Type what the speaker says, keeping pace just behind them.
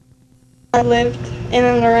lived in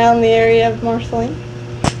and around the area of Marceline?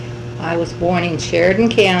 I was born in Sheridan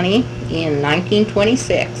County in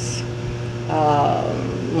 1926,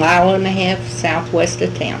 mile and a half southwest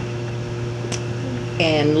of town,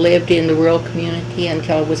 and lived in the rural community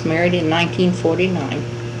until I was married in 1949.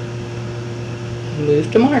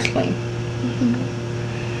 Moved to Marceline.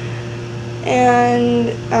 And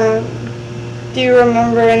do you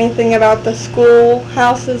remember anything about the school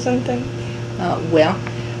houses and things?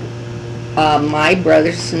 My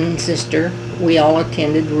brothers and sister, we all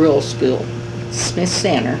attended rural school, Smith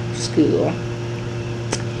Center School,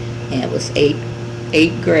 and it was eight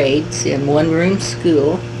grades in one-room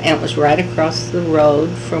school, and it was right across the road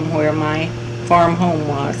from where my farm home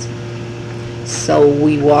was. So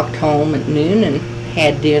we walked home at noon and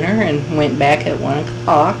had dinner and went back at 1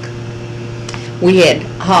 o'clock. We had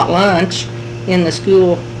hot lunch in the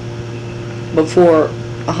school before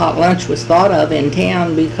a hot lunch was thought of in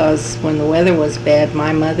town, because when the weather was bad,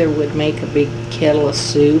 my mother would make a big kettle of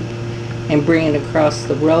soup and bring it across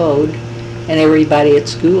the road, and everybody at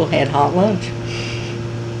school had hot lunch.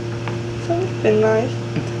 So it's been nice.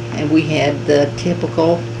 And we had the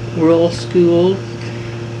typical rural school.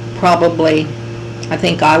 Probably, I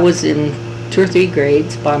think I was in 2 or 3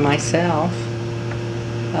 grades by myself.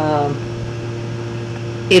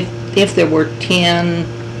 If there were 10,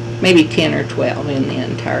 maybe 10 or 12 in the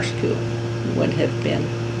entire school would have been.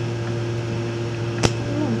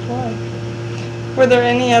 Oh boy. Were there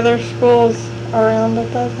any other schools around at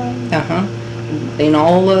that time? In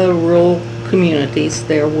all the rural communities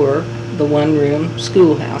there were the one-room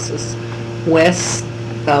schoolhouses. West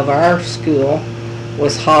of our school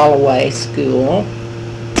was Holloway School,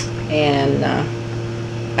 and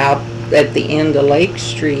out at the end of Lake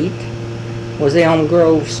Street was Elm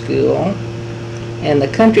Grove School, and the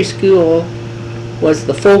country school was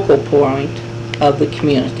the focal point of the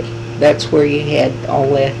community. That's where you had all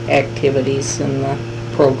the activities and the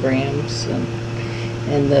programs,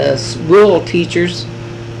 and the rural teachers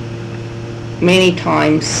many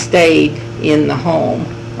times stayed in the home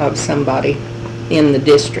of somebody in the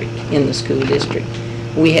district, in the school district.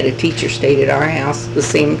 We had a teacher stayed at our house. The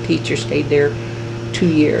same teacher stayed there 2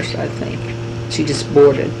 years, I think. She just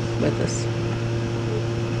boarded with us.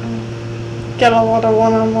 Get a lot of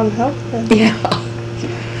one-on-one help then. Yeah,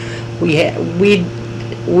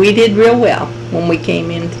 we did real well when we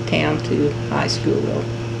came into town to high school.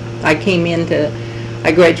 I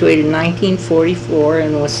graduated in 1944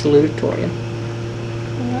 and was salutatorian.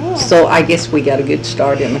 Wow. So I guess we got a good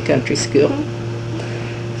start in the country school.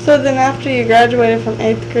 So then after you graduated from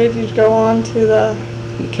 8th grade, you'd go on to the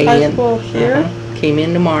high school here? Came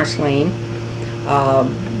into Marceline,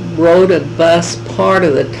 rode a bus part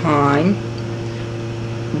of the time,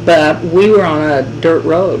 but we were on a dirt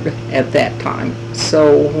road at that time.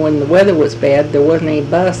 So when the weather was bad, there wasn't any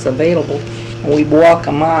bus available. And we'd walk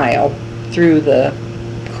a mile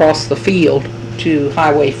across the field to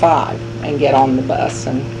Highway 5 and get on the bus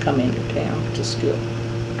and come into town to school.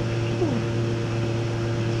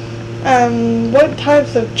 What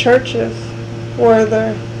types of churches were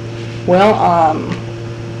there? Well,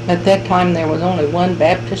 at that time there was only one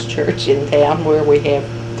Baptist church in town, where we have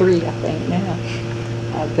 3, I think, now.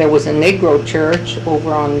 There was a Negro church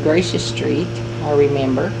over on Gracious Street, I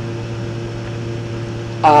remember.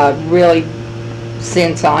 Really,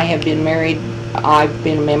 since I have been married, I've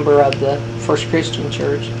been a member of the First Christian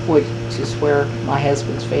Church, which is where my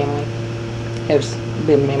husband's family has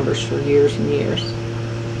been members for years and years.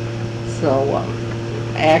 So,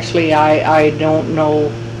 actually, I don't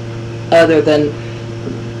know, other than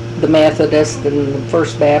the Methodist and the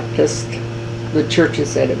First Baptist, the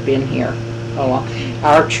churches that have been here.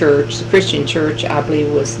 Our church, the Christian Church, I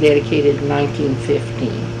believe was dedicated in 1915.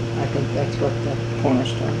 I think that's what the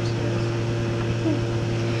cornerstone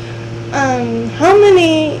says. How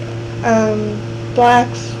many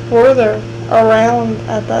blacks were there around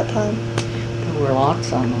at that time? There were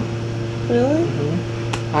lots of them. Really?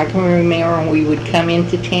 Mm-hmm. I can remember when we would come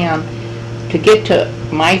into town. To get to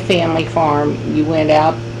my family farm, you went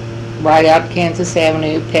right out Kansas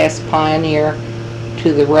Avenue, past Pioneer,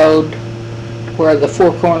 to the road where the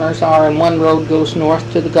 4 corners are, and one road goes north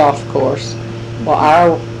to the golf course. Well,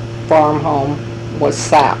 our farm home was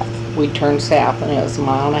south. We turned south, and it was a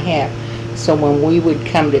mile and a half. So when we would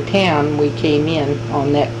come to town, we came in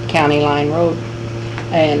on that county line road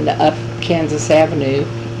and up Kansas Avenue,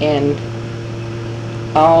 and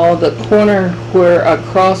the corner where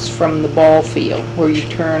across from the ball field, where you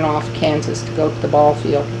turn off Kansas to go to the ball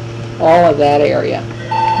field, all of that area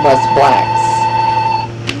was blacks.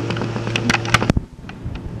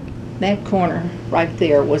 That corner right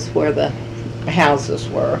there was where the houses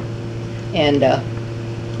were. And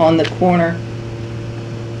on the corner,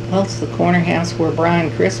 well, it's the corner house where Brian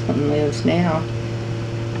Crispin lives now.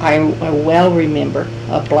 I well remember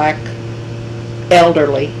a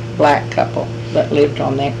elderly black couple that lived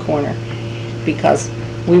on that corner, because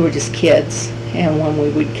we were just kids, and when we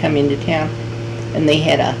would come into town, and they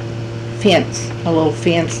had a little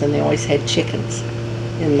fence, and they always had chickens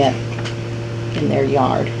in their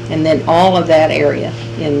yard. And then all of that area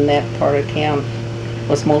in that part of town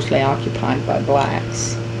was mostly occupied by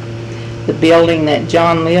blacks. The building that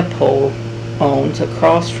John Leopold owns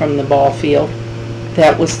across from the ball field,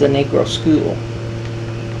 that was the Negro school.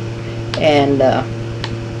 And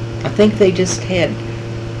I think they just had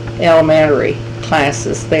elementary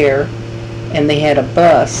classes there, and they had a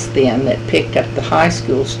bus then that picked up the high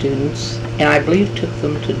school students, and I believe took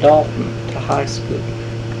them to Dalton, to high school.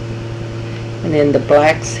 And then the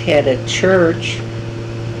blacks had a church.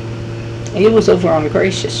 It was over on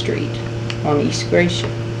Gracia Street, on East Gracia.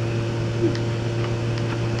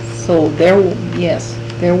 So there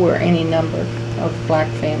were any number of black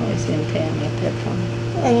families in town at that time.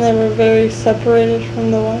 And they were very separated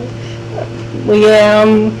from the whites? Well, yeah,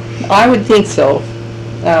 I would think so.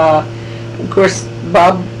 Of course,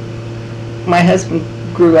 Bob, my husband,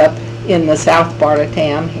 grew up in the south part of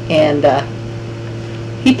town, and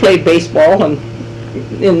he played baseball, and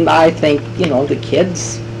I think, the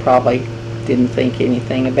kids probably didn't think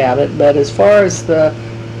anything about it. But as far as the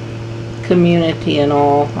community and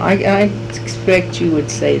all, I expect you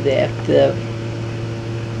would say that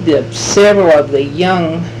several of the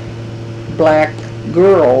young black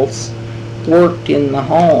girls worked in the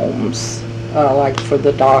homes, like for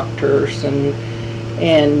the doctors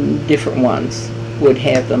and different ones would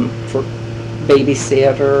have them for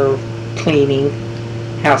babysitter, cleaning,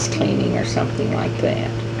 house cleaning or something like that.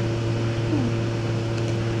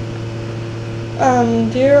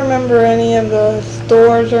 Do you remember any of the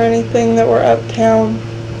stores or anything that were uptown?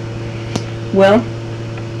 Well,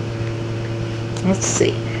 let's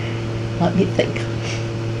see. Let me think.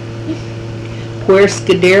 Where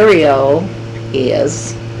Scuderio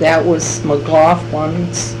is, that was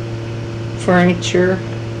McLaughlin's Furniture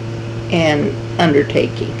and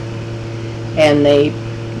Undertaking. And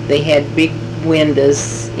they had big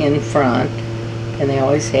windows in front, and they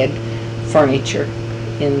always had furniture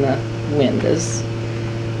in the windows.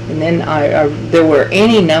 And then there were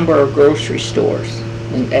any number of grocery stores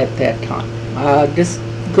at that time. Just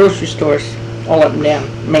grocery stores all up and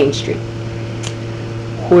down Main Street.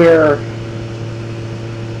 Where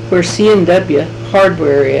C&W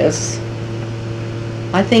Hardware is,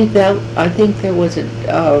 I think there was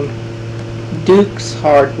a Duke's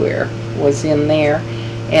Hardware was in there,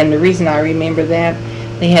 and the reason I remember that,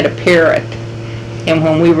 they had a parrot, and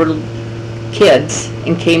when we were kids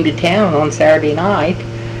and came to town on Saturday night,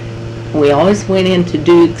 we always went into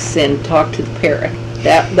Duke's and talked to the parrot.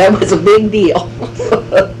 That was a big deal.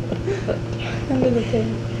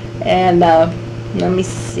 And let me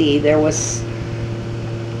see, there was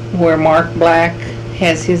where Mark Black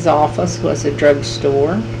has his office was a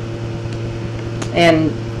drugstore.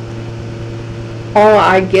 And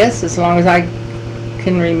I guess as long as I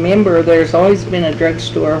can remember, there's always been a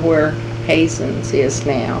drugstore where Hazen's is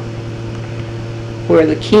now. Where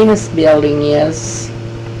the Keenest building is,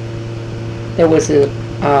 there was a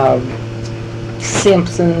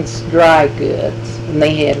Simpson's Dry Goods, and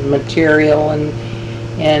they had material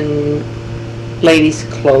and ladies'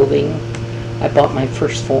 clothing. I bought my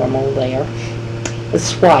first formal there. It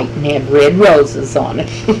was white and had red roses on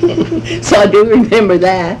it. So I do remember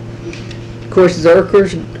that. Of course,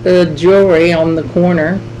 Zerker's jewelry on the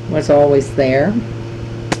corner was always there.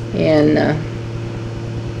 And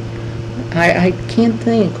I can't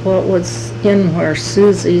think what was in where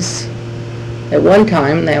Susie's. At one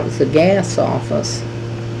time, that was the gas office.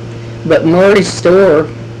 But Murray's store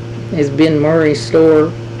has been Murray's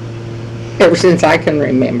store ever since I can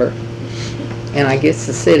remember. And I guess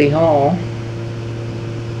the City Hall.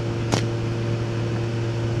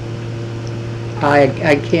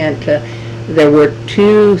 I can't, there were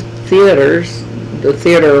two theaters, the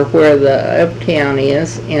theater where the Uptown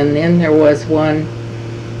is, and then there was one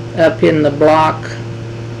up in the block,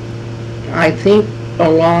 I think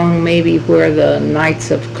along maybe where the Knights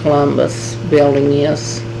of Columbus building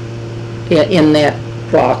is, in that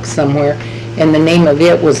block somewhere, and the name of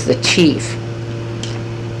it was the Chief.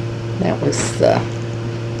 That was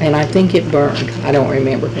and I think it burned. I don't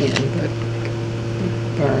remember when, but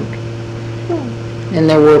it burned. And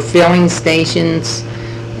there were filling stations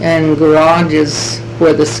and garages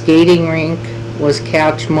where the skating rink was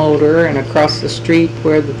Couch Motor, and across the street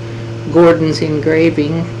where the Gordon's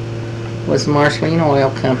Engraving was Marceline Oil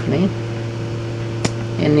Company.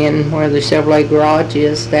 And then where the Chevrolet garage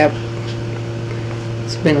is,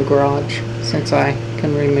 it's been a garage since I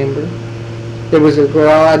can remember. There was a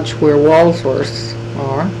garage where Walsworths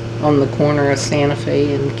are, on the corner of Santa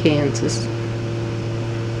Fe and Kansas.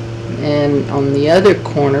 And on the other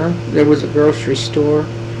corner, there was a grocery store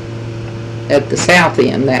at the south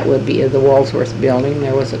end. That would be the Walsworth building.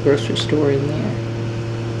 There was a grocery store in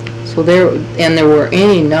there. So there were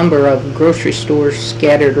any number of grocery stores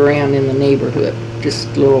scattered around in the neighborhood.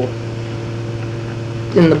 Just little,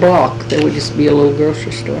 in the block, there would just be a little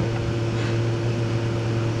grocery store.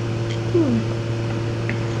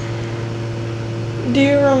 Do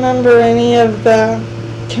you remember any of the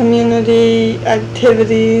community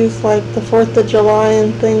activities, like the 4th of July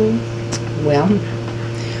and things? Well,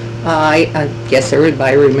 I guess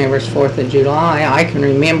everybody remembers 4th of July. I can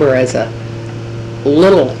remember as a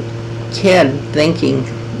little kid thinking,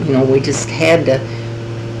 we just had to.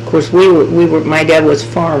 Of course, we were. My dad was a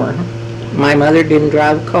farmer. My mother didn't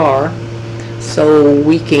drive a car, so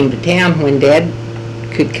we came to town when Dad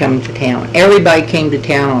could come to town. Everybody came to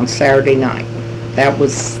town on Saturday night. That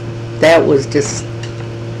was just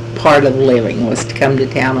part of living, was to come to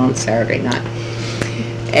town on Saturday night.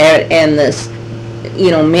 And this,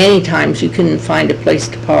 many times you couldn't find a place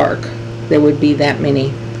to park. There would be that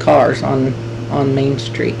many cars on Main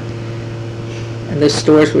Street. And the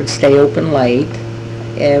stores would stay open late,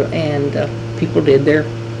 and people did their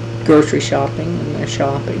grocery shopping and their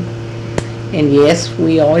shopping. And yes,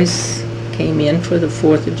 we always came in for the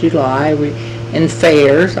 4th of July. And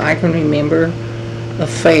fairs, I can remember a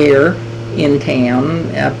fair in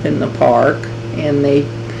town up in the park, and they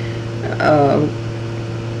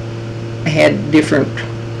had different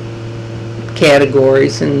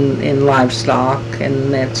categories in livestock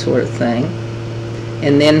and that sort of thing.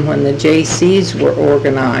 And then when the JCs were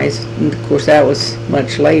organized, and of course that was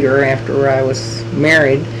much later after I was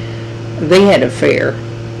married, they had a fair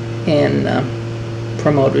and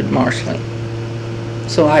promoted marshalling.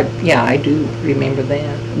 So I do remember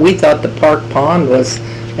that. We thought the park pond was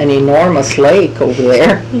an enormous lake over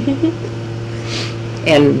there.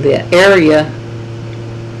 And the area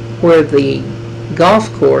where the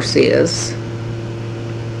golf course is,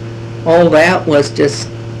 all that was just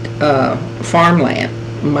farmland.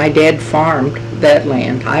 My dad farmed that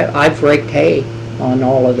land. I've raked hay on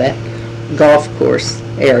all of that golf course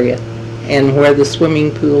area. And where the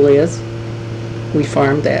swimming pool is, we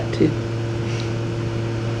farmed that too.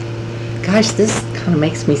 Gosh, this kind of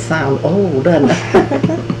makes me sound old, doesn't it?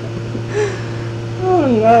 Oh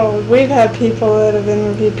no, we've had people that have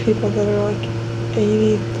interviewed people that are like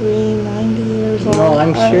 83, 90 years old. Oh,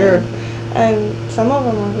 I'm sure. And some of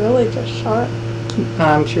them are really just sharp.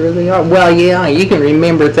 I'm sure they are. Well, yeah, you can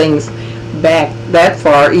remember things back that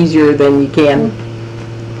far easier than you can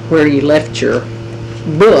where you left your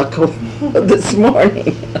book this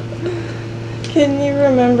morning. Can you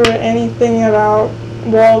remember anything about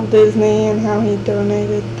Walt Disney and how he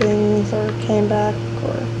donated things or came back?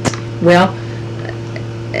 Or? Well,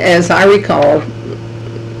 as I recall,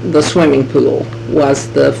 the swimming pool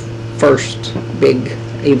was the first big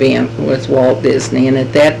event with Walt Disney, and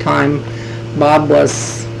at that time Bob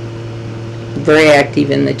was very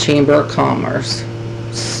active in the Chamber of Commerce,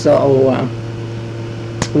 so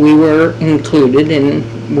we were included and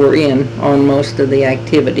were in on most of the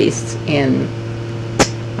activities. And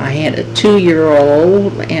I had a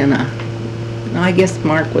 2-year-old and I guess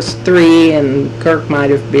Mark was 3 and Kirk might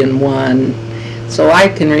have been 1. So I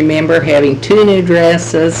can remember having 2 new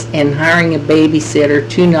dresses and hiring a babysitter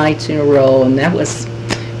 2 nights in a row, and that was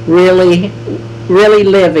really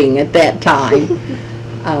living at that time.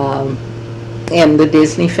 And the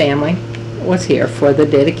Disney family was here for the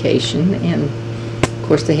dedication, and of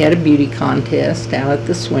course they had a beauty contest out at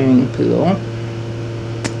the swimming pool.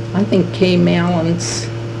 I think Kay Mallons,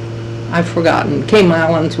 I've forgotten, Kay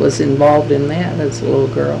Mallons was involved in that as a little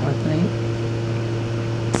girl, I think.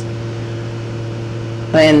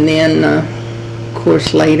 And then of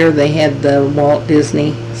course later they had the Walt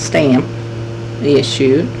Disney stamp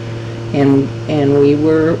issued, and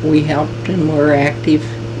we helped and were active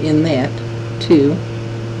in that too.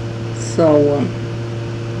 So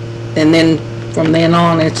and then from then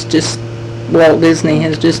on it's just Walt Disney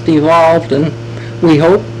has just evolved, and we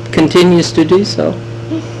hope continues to do so.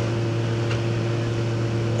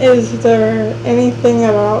 Is there anything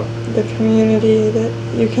about the community that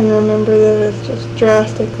you can remember that has just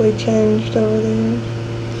drastically changed over the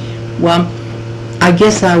years? Well, I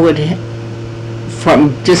guess I would,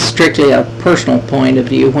 from just strictly a personal point of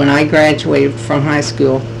view, when I graduated from high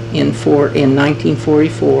school in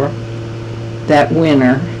 1944, that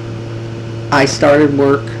winter, I started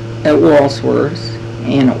work at Walsworth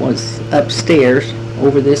and it was upstairs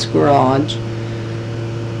over this garage.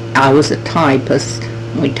 I was a typist.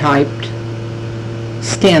 We typed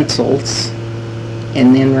stencils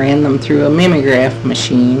and then ran them through a mimeograph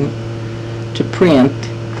machine to print.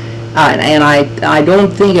 And I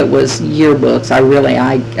don't think it was yearbooks.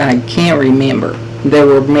 I can't remember. There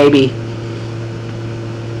were maybe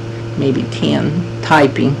 10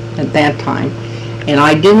 typing at that time. And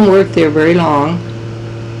I didn't work there very long,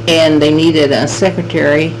 and they needed a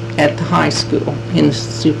secretary at the high school in the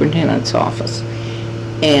superintendent's office.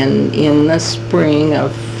 And in the spring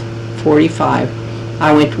of 45,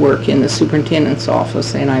 I went to work in the superintendent's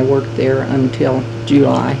office, and I worked there until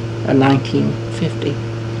July of 1950.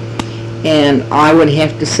 And I would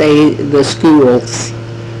have to say the schools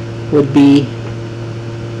would be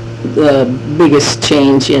the biggest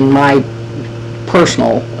change in my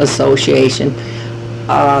personal association.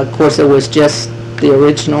 Of course, it was just the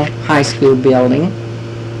original high school building.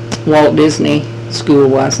 Walt Disney School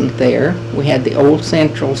wasn't there. We had the old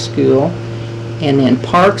Central School, and then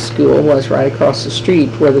Park School was right across the street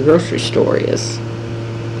where the grocery store is.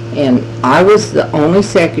 And I was the only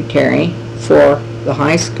secretary for the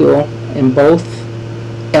high school in both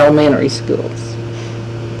elementary schools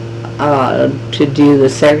to do the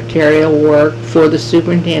secretarial work for the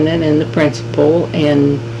superintendent and the principal,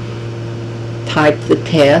 and type the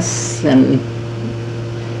tests and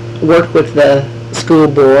work with the school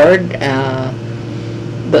board.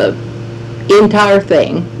 The entire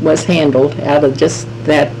thing was handled out of just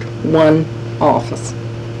that one office.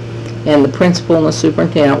 And the principal and the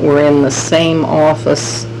superintendent were in the same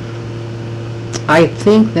office. I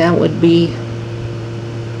think that would be,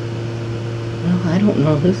 well, I don't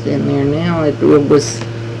know who's in there now. It was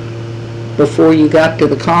before you got to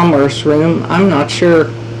the commerce room. I'm not sure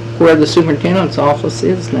where the superintendent's office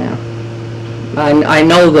is now. I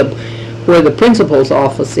know that where the principal's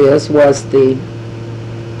office is was the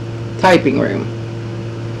typing room,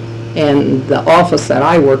 and the office that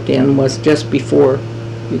I worked in was just before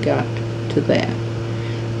you got to that.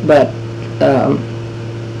 But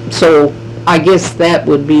so I guess that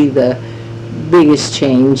would be the biggest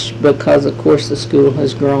change, because of course the school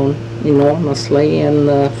has grown enormously, and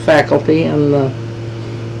the faculty, and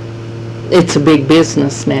it's a big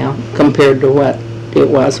business now compared to what it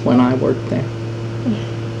was when I worked there.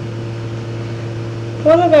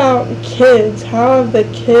 What about kids? How have the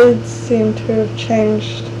kids seemed to have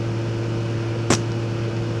changed?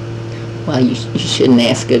 Well, you shouldn't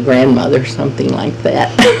ask a grandmother something like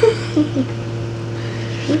that.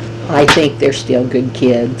 I think they're still good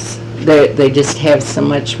kids. They just have so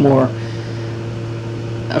much more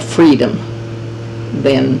freedom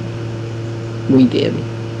than we did,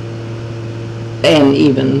 and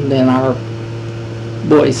even than our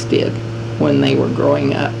boys did when they were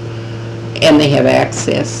growing up. And they have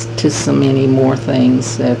access to so many more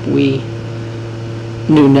things that we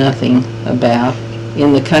knew nothing about.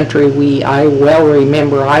 In the country, I well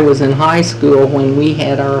remember I was in high school when we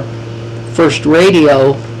had our first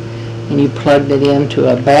radio, and you plugged it into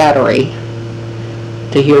a battery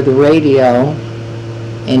to hear the radio,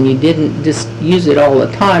 and you didn't just use it all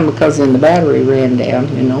the time because then the battery ran down,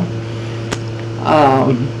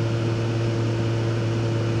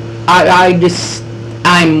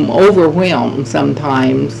 I'm overwhelmed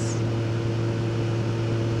sometimes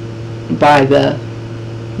by the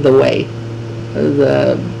way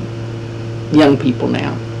the young people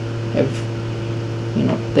now have,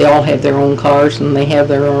 they all have their own cars and they have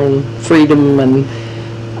their own freedom, and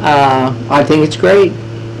I think it's great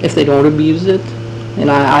if they don't abuse it. And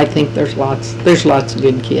I think there's lots of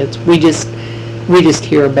good kids. We just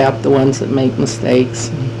hear about the ones that make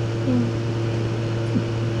mistakes.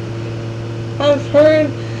 I've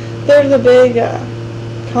heard there's a big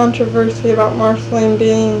controversy about Marceline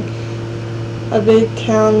being a big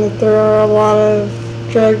town, that there are a lot of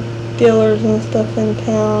drug dealers and stuff in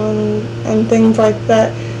town, and things like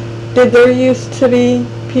that. Did there used to be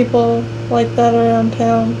people like that around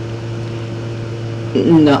town?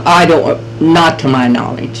 No, not to my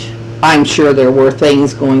knowledge. I'm sure there were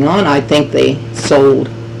things going on. I think they sold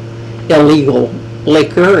illegal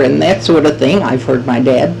liquor and that sort of thing. I've heard my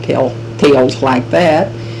dad tell tales like that,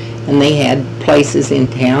 and they had places in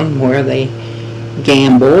town where they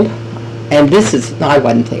gambled, and I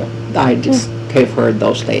wasn't there, I just have heard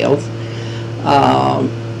those tales.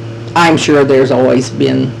 I'm sure there's always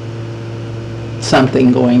been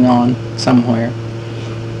something going on somewhere,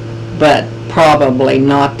 but probably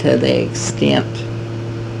not to the extent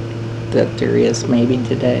that there is maybe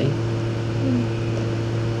today.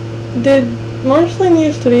 Did Marceline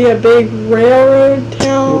used to be a big railroad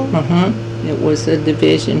town? It was a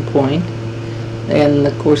division point And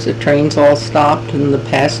of course the trains all stopped, and the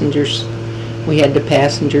passengers, we had the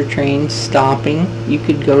passenger trains stopping. You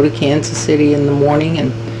could go to Kansas City in the morning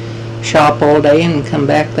and shop all day and come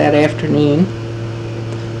back that afternoon.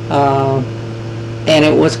 And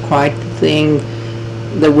it was quite the thing.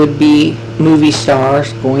 There would be movie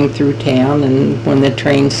stars going through town, and when the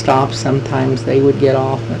train stopped, sometimes they would get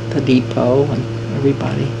off at the depot, and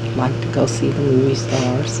everybody liked to go see the movie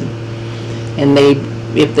stars. And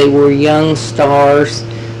if they were young stars,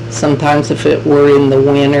 sometimes if it were in the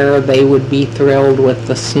winter, they would be thrilled with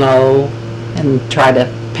the snow and try to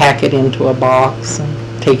pack it into a box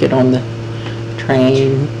and take it on the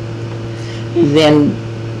train. Then,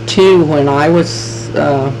 too, when I was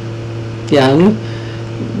young,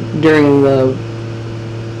 during the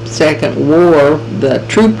Second War, the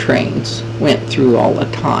troop trains went through all the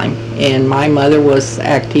time, and my mother was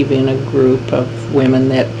active in a group of women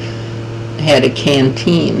that had a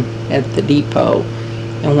canteen at the depot,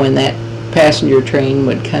 and when that passenger train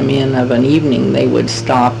would come in of an evening, they would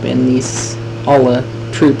stop, and all the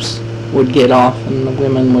troops would get off, and the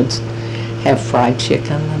women would have fried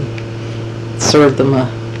chicken and serve them a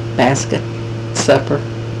basket supper.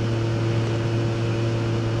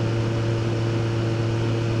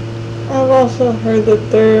 I've also heard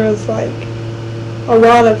that there is like a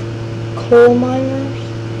lot of coal miners.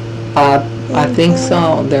 I think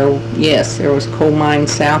so. There was coal mine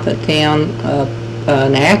south of town,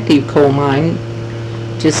 an active coal mine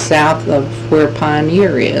just south of where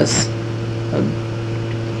Pioneer is.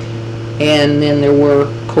 And then there were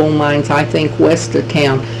coal mines, I think, west of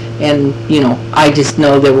town. And, I just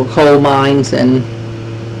know there were coal mines and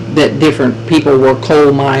that different people were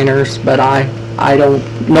coal miners, but I don't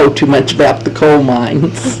know too much about the coal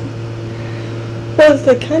mines. Was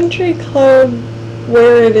the country club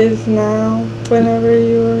where it is now whenever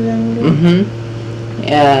you were younger? Mm-hmm.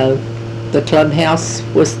 The clubhouse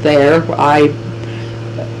was there.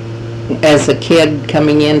 As a kid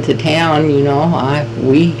coming into town,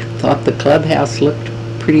 we thought the clubhouse looked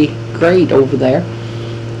pretty great over there.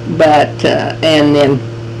 But, and then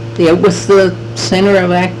it was the center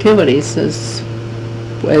of activities as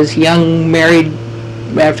young married,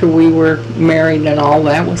 after we were married and all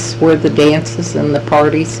that, was where the dances and the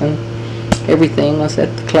parties and everything was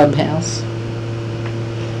at the clubhouse.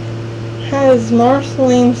 Has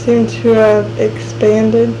Marceline seemed to have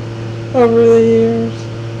expanded over the years?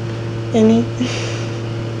 Any?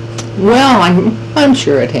 Well, I'm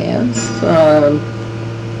sure it has.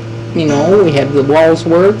 We have the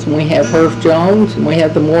Walsworths, and we have Herff Jones, and we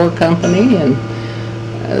have the Moore Company, and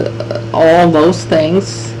all those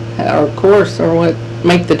things, of course, are what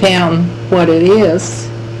make the town what it is.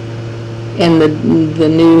 And the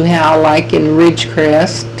new house, like in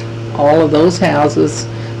Ridgecrest, all of those houses,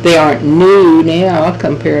 they aren't new now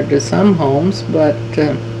compared to some homes, but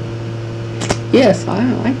yes,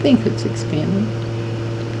 I think it's expanded.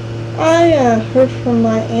 I heard from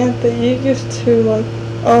my aunt that you used to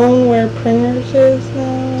own where Pringer's is now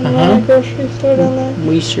and run a grocery store down there.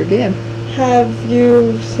 We sure did. Have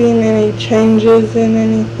you seen any changes in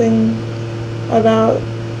anything about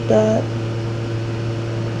that?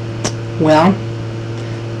 Well,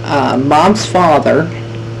 Bob's father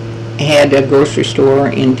had a grocery store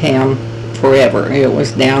in town forever. It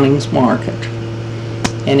was Downing's Market.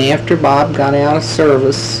 And after Bob got out of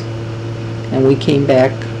service and we came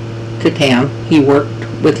back to town, he worked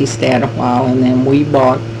with his dad a while, and then we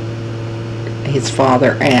bought his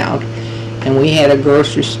father out, and we had a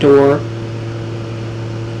grocery store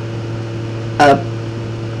up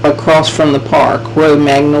across from the park where the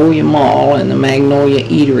Magnolia Mall and the Magnolia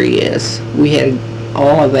Eatery is. We had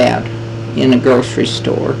all of that in a grocery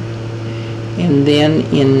store. And then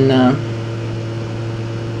in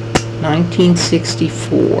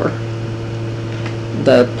 1964,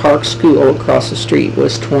 the park school across the street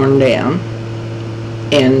was torn down,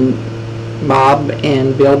 and Bob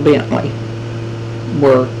and Bill Bentley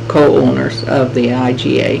were co-owners of the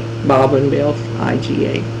IGA, Bob and Bill's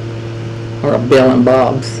IGA, or Bill and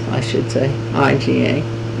Bob's, I should say, IGA.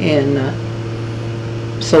 And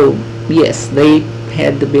so, yes, they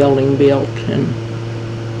had the building built, and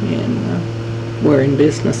were in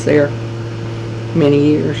business there many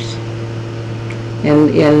years. And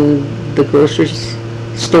in the grocery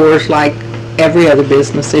stores, like every other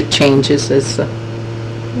business, it changes as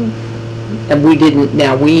and we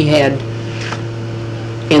had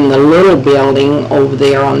in the little building over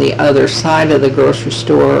there on the other side of the grocery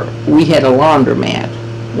store, we had a laundromat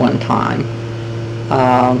one time.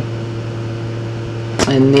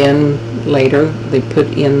 And then later they put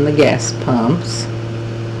in the gas pumps,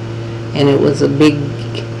 and it was a big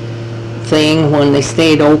thing when they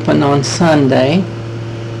stayed open on Sunday,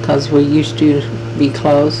 because we used to be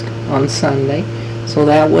closed on Sunday. So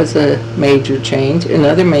that was a major change.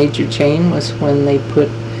 Another major change was when they put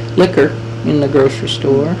liquor in the grocery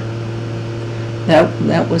store.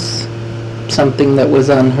 That was something that was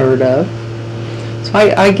unheard of. So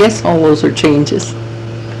I guess all those are changes.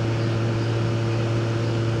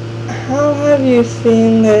 How have you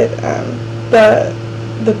seen that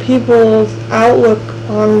the people's outlook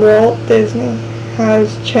on Walt Disney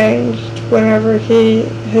has changed whenever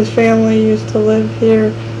his family used to live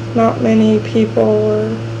here? Not many people were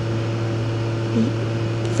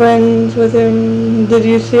friends with him. Did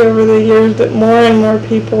you see over the years that more and more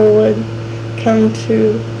people would come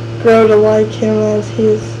to grow to like him as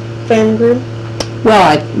his fame grew? Well,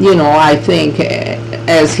 I think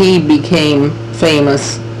as he became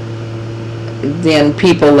famous, then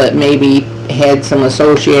people that maybe had some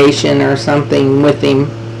association or something with him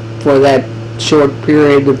for that short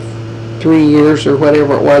period of 3 years or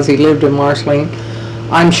whatever it was he lived in Marceline,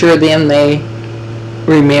 I'm sure then they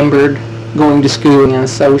remembered going to school in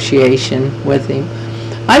association with him.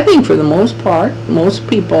 I think for the most part, most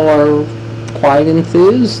people are quite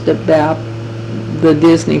enthused about the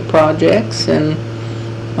Disney projects and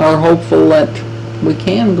are hopeful that we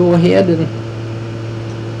can go ahead and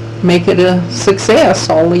make it a success,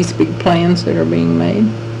 all these big plans that are being made.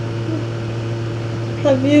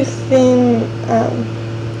 Have you seen,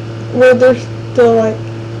 were there still like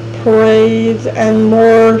parades and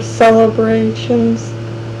more celebrations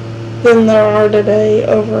than there are today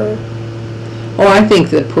over? Oh, I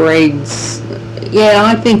think the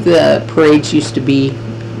parades used to be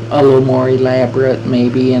a little more elaborate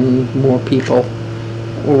maybe, and more people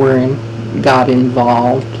got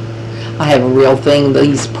involved. I have a real thing,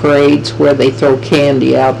 these parades where they throw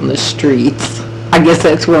candy out in the streets. I guess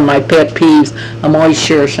that's one of my pet peeves. I'm always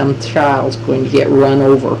sure some child's going to get run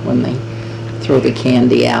over when they throw the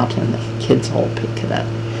candy out and the kids all pick it up.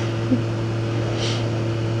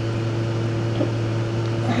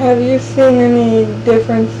 Have you seen any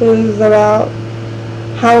differences about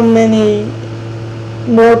how many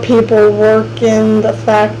more people work in the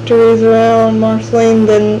factories around Marceline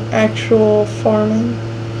than actual farming?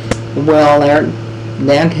 Well,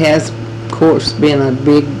 that has, of course, been a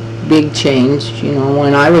big change.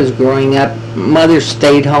 When I was growing up, mothers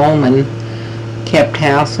stayed home and kept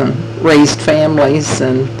house and raised families,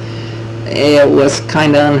 and it was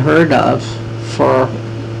kind of unheard of for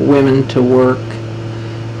women to work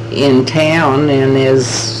in town. And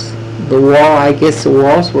as I guess the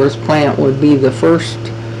Walsworth plant would be the first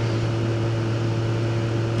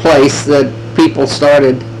place that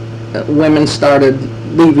women started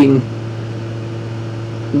leaving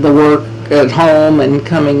the work at home and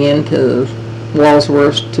coming into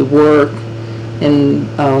Walsworth to work. And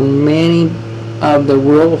many of the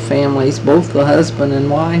rural families, both the husband and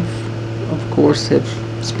wife, of course, have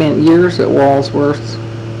spent years at Walsworth.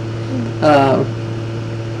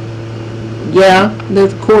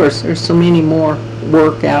 Of course, there's so many more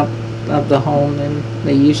work out of the home than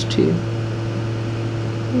they used to.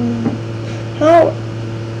 How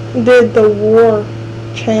did the war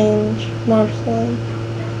change Marceline?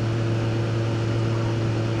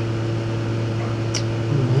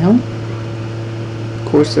 Well, of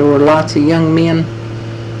course, there were lots of young men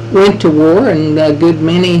went to war, and a good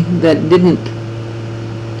many that didn't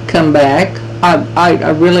come back. I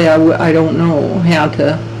don't know how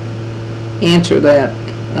to answer that.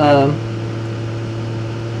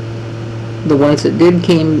 The ones that did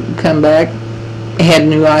come back had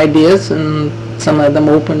new ideas, and some of them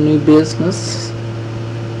opened new business.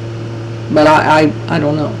 But I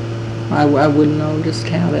don't know. I wouldn't know just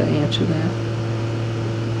how to answer that.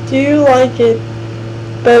 Do you like it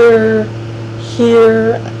better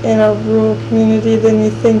here in a rural community than you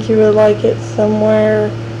think you would like it somewhere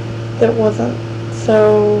that wasn't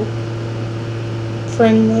so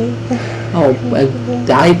friendly? Oh,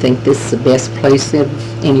 I think this is the best place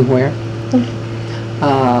anywhere.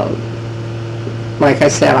 Like I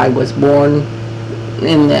said, I was born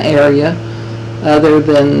in the area. Other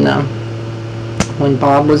than when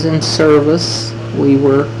Bob was in service, we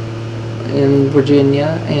were in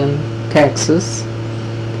Virginia and Texas.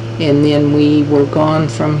 And then we were gone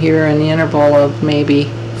from here in the interval of maybe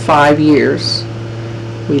 5 years.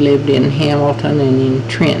 We lived in Hamilton and in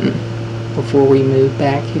Trenton before we moved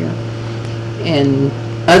back here. And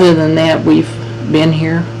other than that, we've been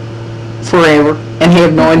here forever and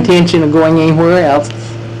have no intention of going anywhere else.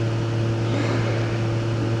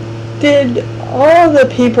 Did all the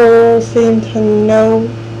people seem to know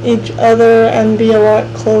each other and be a lot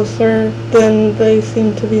closer than they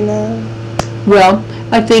seem to be now? Well,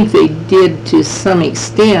 I think they did to some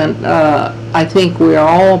extent. I think we're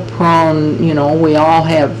all prone, we all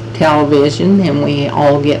have television and we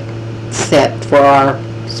all get set for our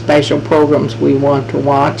special programs we want to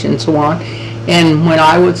watch and so on. And when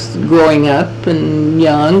I was growing up and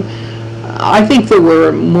young, I think there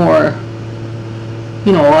were more,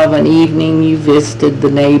 of an evening you visited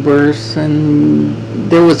the neighbors, and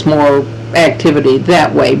there was more activity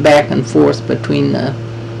that way, back and forth between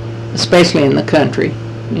especially in the country,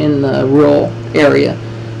 in the rural area.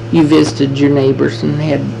 You visited your neighbors and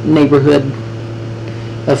had neighborhood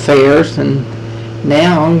affairs, and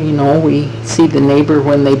now, we see the neighbor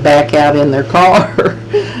when they back out in their car.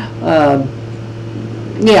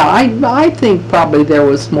 Yeah, I think probably there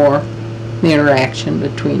was more interaction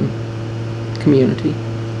between community.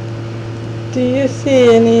 Do you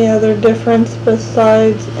see any other difference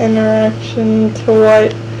besides interaction to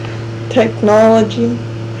what technology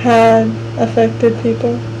had affected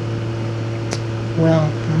people? Well,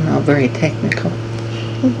 I'm not very technical.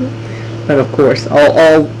 But of course,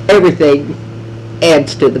 everything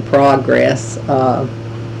adds to the progress,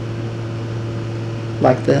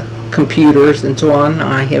 like the computers and so on.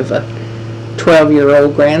 I have a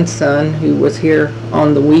 12-year-old grandson who was here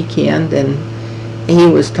on the weekend, and he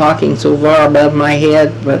was talking so far above my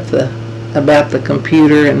head about the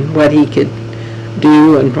computer and what he could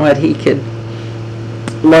do and what he could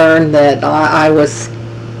learn, that I was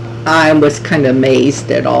kind of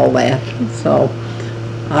amazed at all that. So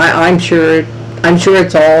I'm sure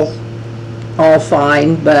it's all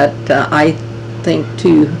fine, but I think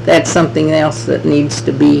too that's something else that needs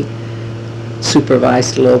to be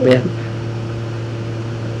supervised a little bit.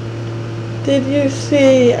 Did you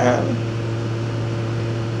see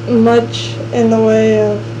much in the way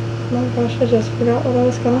of, oh my gosh, I just forgot what I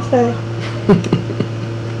was going to say.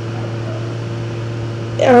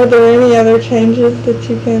 Are there any other changes that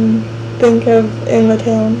you can think of in the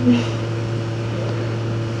town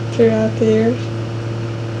throughout the years?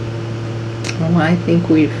 Well, I think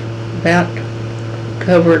we've about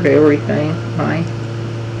covered everything.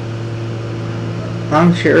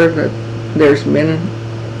 I'm sure that there's been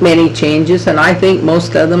many changes, and I think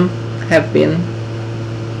most of them have been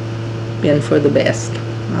for the best.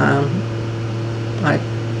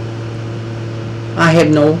 I have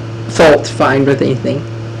no fault to find with anything.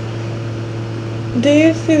 Do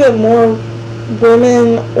you see that more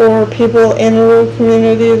women or people in rural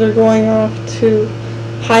communities are going off to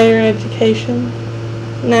higher education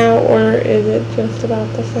now, or is it just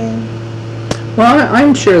about the same? Well,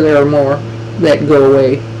 I'm sure there are more that go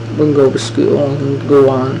away and go to school and go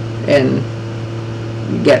on and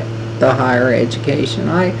get the higher education.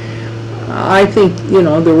 I think, the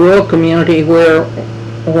rural community where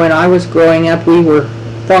when I was growing up we were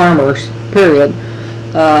farmers, period.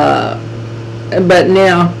 But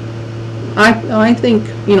now I think,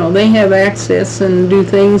 they have access and do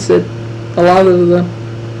things that a lot of the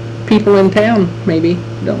people in town maybe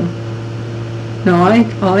don't. No,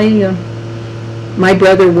 my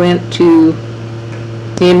brother went to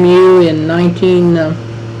MU in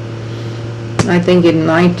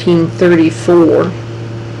 1934,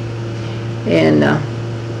 and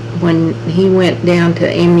when he went down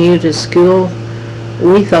to MU to school,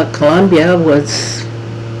 we thought Columbia was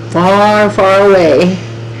far, far away,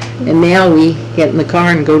 and now we get in the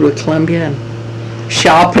car and go to Columbia and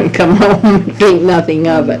shop and come home and think nothing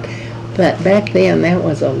of it. But back then, that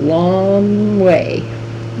was a long way.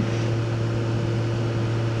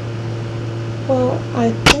 Well,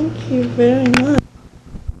 I thank you very much.